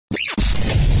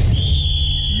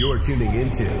You're tuning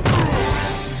into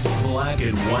Black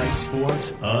and White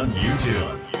Sports on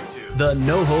YouTube. The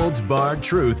no-holds-barred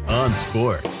truth on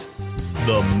sports.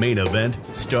 The main event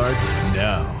starts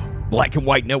now. Black and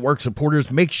White Network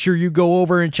supporters, make sure you go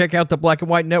over and check out the Black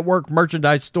and White Network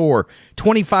merchandise store.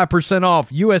 25%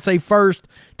 off USA First.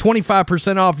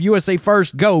 25% off USA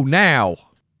First. Go now.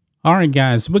 All right,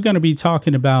 guys, we're going to be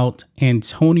talking about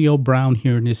Antonio Brown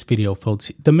here in this video,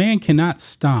 folks. The man cannot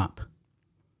stop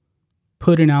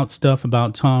putting out stuff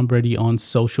about Tom Brady on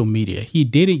social media. He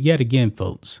did it yet again,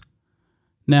 folks.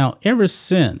 Now, ever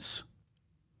since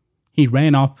he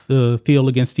ran off the field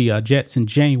against the Jets in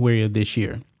January of this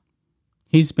year,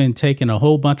 he's been taking a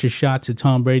whole bunch of shots at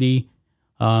Tom Brady.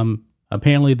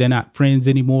 Apparently, they're not friends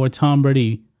anymore. Tom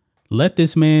Brady let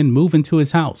this man move into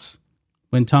his house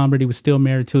when Tom Brady was still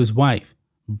married to his wife,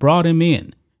 brought him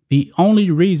in. The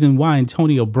only reason why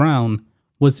Antonio Brown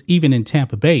was even in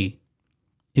Tampa Bay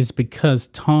is because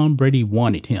Tom Brady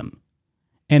wanted him,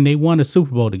 and they won a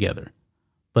Super Bowl together.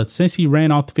 But since he ran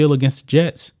off the field against the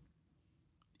Jets,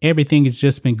 everything has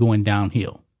just been going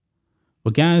downhill.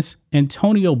 Well, guys,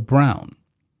 Antonio Brown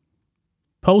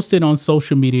posted on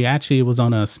social media, actually it was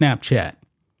on a Snapchat,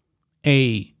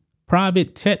 a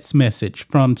private text message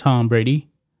from Tom Brady.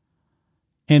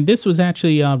 And this was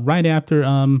actually right after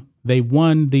they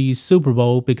won the Super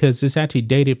Bowl, because this actually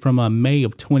dated from May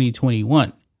of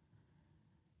 2021.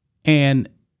 And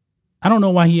I don't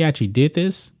know why he actually did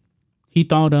this. He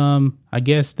thought, I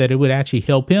guess, that it would actually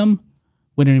help him,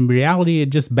 when in reality,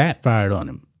 it just backfired on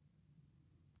him.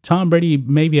 Tom Brady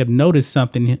maybe have noticed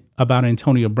something about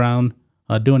Antonio Brown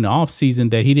during the offseason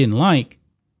that he didn't like.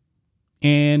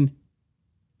 And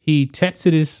he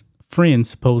texted his friend,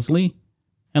 supposedly,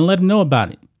 and let him know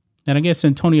about it. And I guess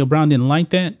Antonio Brown didn't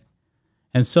like that.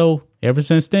 And so ever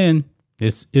since then,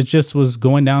 it just was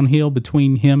going downhill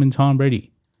between him and Tom Brady.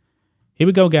 Here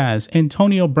we go, guys.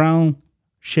 Antonio Brown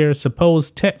shares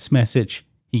supposed text message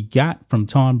he got from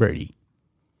Tom Brady.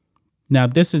 Now,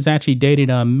 this is actually dated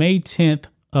on May 10th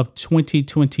of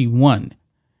 2021.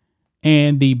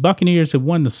 And the Buccaneers have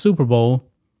won the Super Bowl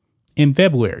in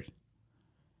February.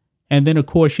 And then, of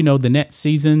course, you know, the next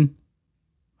season,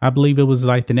 I believe it was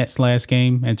like the next last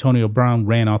game, Antonio Brown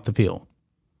ran off the field.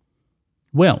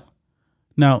 Well,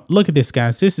 now look at this,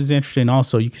 guys. This is interesting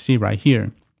also. You can see right here.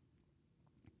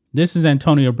 This is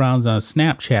Antonio Brown's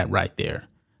Snapchat right there.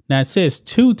 Now, it says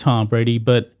to Tom Brady,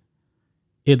 but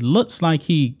it looks like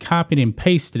he copied and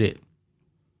pasted it.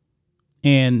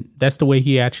 And that's the way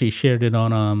he actually shared it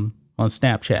on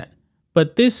Snapchat.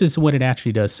 But this is what it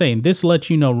actually does say. And this lets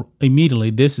you know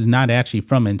immediately this is not actually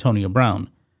from Antonio Brown,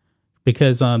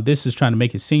 because this is trying to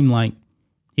make it seem like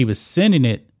he was sending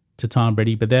it to Tom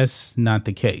Brady, but that's not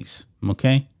the case.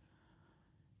 Okay.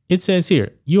 It says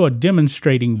here, you are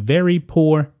demonstrating very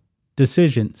poor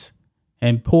decisions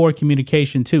and poor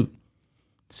communication too.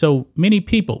 So many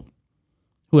people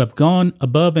who have gone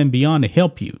above and beyond to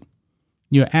help you,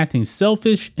 you're acting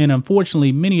selfish, and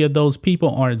unfortunately, many of those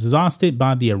people are exhausted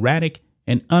by the erratic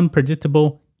and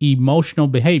unpredictable emotional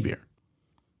behavior.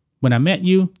 When I met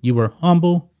you, you were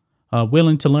humble,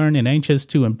 willing to learn, and anxious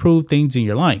to improve things in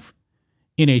your life.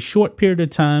 In a short period of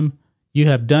time, you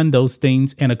have done those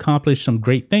things and accomplished some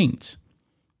great things,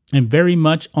 and very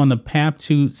much on the path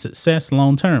to success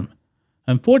long term.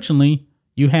 Unfortunately,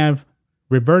 you have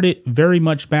reverted very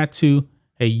much back to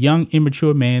a young,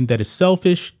 immature man that is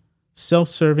selfish,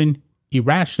 self-serving,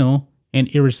 irrational, and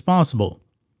irresponsible.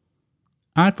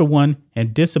 I, for one, am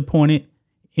disappointed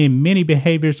in many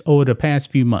behaviors over the past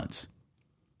few months.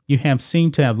 You have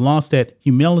seemed to have lost that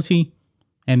humility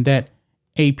and that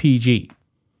APG.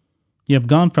 You have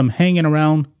gone from hanging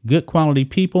around good quality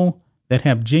people that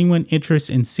have genuine interest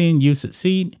in seeing you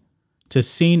succeed to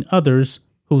seeing others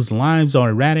whose lives are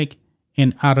erratic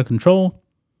and out of control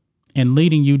and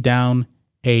leading you down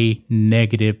a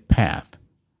negative path.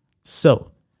 So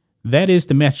that is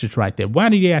the message right there. Why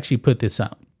did he actually put this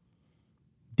out?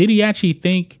 Did he actually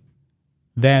think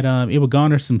that it would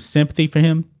garner some sympathy for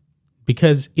him?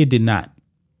 Because it did not.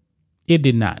 It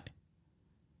did not.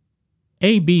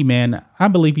 AB, man, I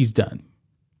believe he's done.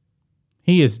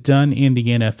 He is done in the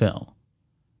NFL.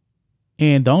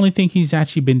 And the only thing he's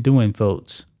actually been doing,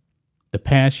 folks, the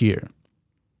past year,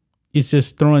 is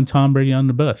just throwing Tom Brady on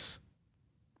the bus.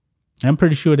 I'm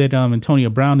pretty sure that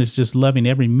Antonio Brown is just loving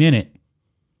every minute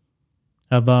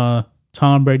of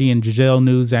Tom Brady and Gisele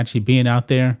news actually being out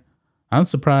there. I'm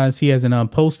surprised he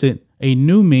hasn't posted a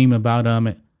new meme about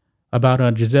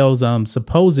Gisele's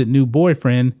supposed new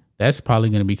boyfriend. That's probably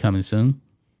going to be coming soon.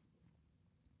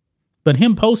 But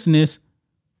him posting this,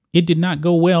 it did not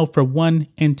go well for one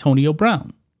Antonio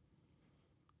Brown.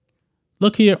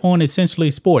 Look here on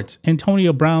Essentially Sports.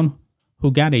 Antonio Brown,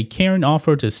 who got a caring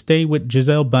offer to stay with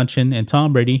Gisele Bündchen and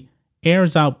Tom Brady,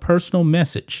 airs out personal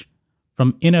message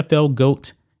from NFL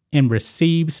GOAT and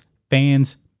receives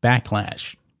fans'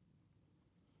 backlash.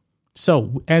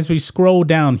 So as we scroll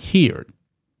down here,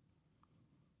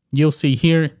 you'll see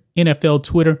here NFL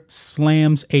Twitter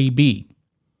slams AB.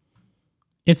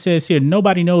 It says here,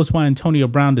 nobody knows why Antonio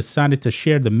Brown decided to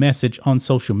share the message on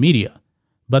social media,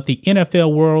 but the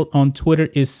NFL world on Twitter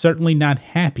is certainly not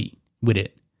happy with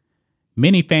it.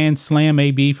 Many fans slam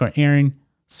AB for airing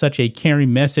such a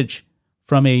caring message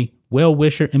from a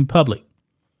well-wisher in public.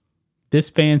 This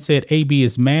fan said AB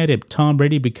is mad at Tom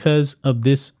Brady because of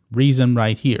this reason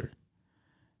right here.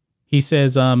 He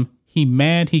says he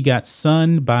mad he got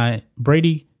sunned by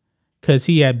Brady because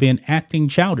he had been acting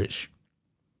childish.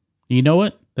 You know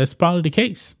what? That's probably the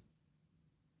case.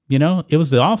 You know, it was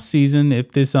the off season.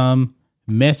 If this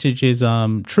message is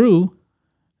true,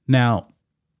 now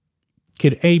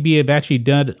could AB have actually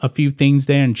done a few things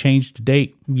there and changed the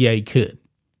date? Yeah, he could.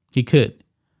 He could.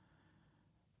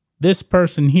 This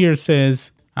person here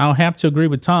says, I'll have to agree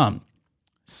with Tom.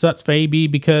 Sucks for AB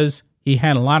because he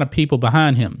had a lot of people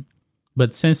behind him.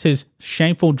 But since his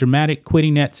shameful, dramatic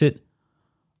quitting, that's it.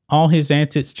 All his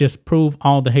antics just prove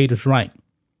all the haters right.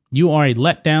 You are a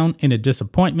letdown and a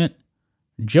disappointment.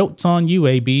 Joke's on you,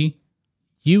 AB.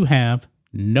 You have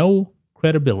no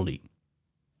credibility.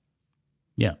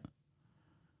 Yeah.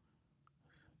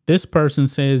 This person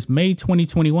says May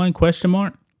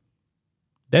 2021 ?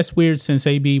 That's weird since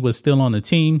AB was still on the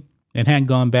team and hadn't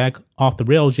gone back off the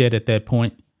rails yet at that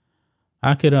point.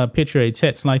 I could picture a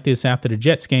text like this after the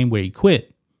Jets game where he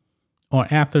quit, or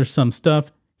after some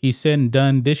stuff he said and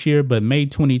done this year, but May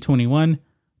 2021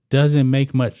 doesn't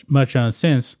make much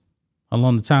sense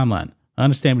along the timeline. I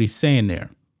understand what he's saying there.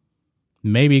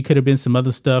 Maybe it could have been some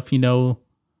other stuff, you know,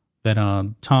 that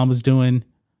Tom was doing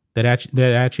that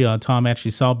actually Tom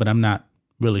actually saw, but I'm not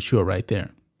really sure right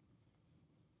there.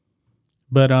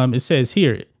 But it says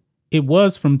here, it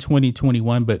was from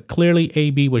 2021, but clearly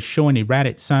AB was showing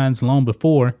erratic signs long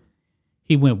before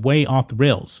he went way off the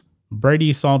rails.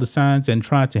 Brady saw the signs and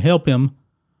tried to help him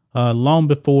long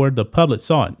before the public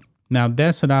saw it. Now,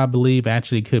 that's what I believe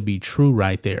actually could be true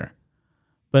right there.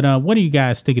 But what do you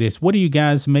guys think of this? What do you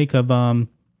guys make of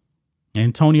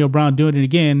Antonio Brown doing it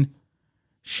again,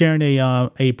 sharing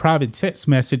a private text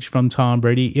message from Tom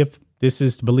Brady, if this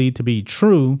is believed to be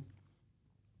true?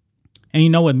 And you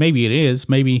know what? Maybe it is.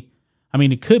 Maybe, I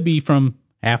mean, it could be from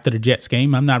after the Jets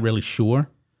game. I'm not really sure.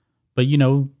 But, you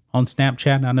know, on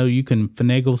Snapchat, I know you can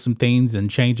finagle some things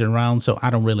and change it around. So I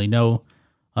don't really know.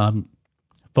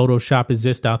 Photoshop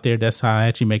exists out there. That's how I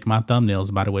actually make my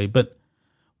thumbnails, by the way. But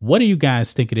what do you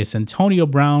guys think of this? Antonio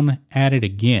Brown at it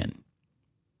again.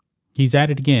 He's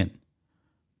at it again.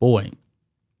 Boy,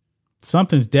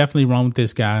 something's definitely wrong with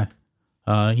this guy.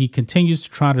 He continues to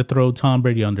try to throw Tom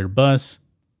Brady under the bus.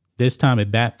 This time it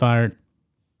backfired,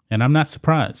 and I'm not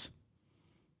surprised.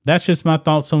 That's just my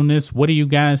thoughts on this. What do you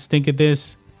guys think of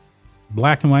this?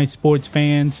 Black and white sports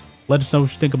fans, let us know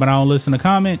what you think about all this in the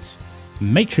comments.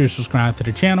 Make sure you subscribe to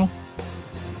the channel,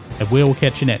 and we'll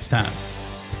catch you next time.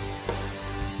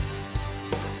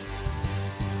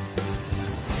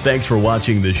 Thanks for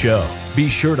watching the show. Be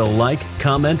sure to like,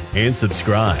 comment, and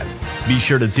subscribe. Be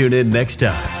sure to tune in next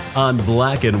time on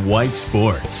Black and White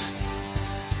Sports.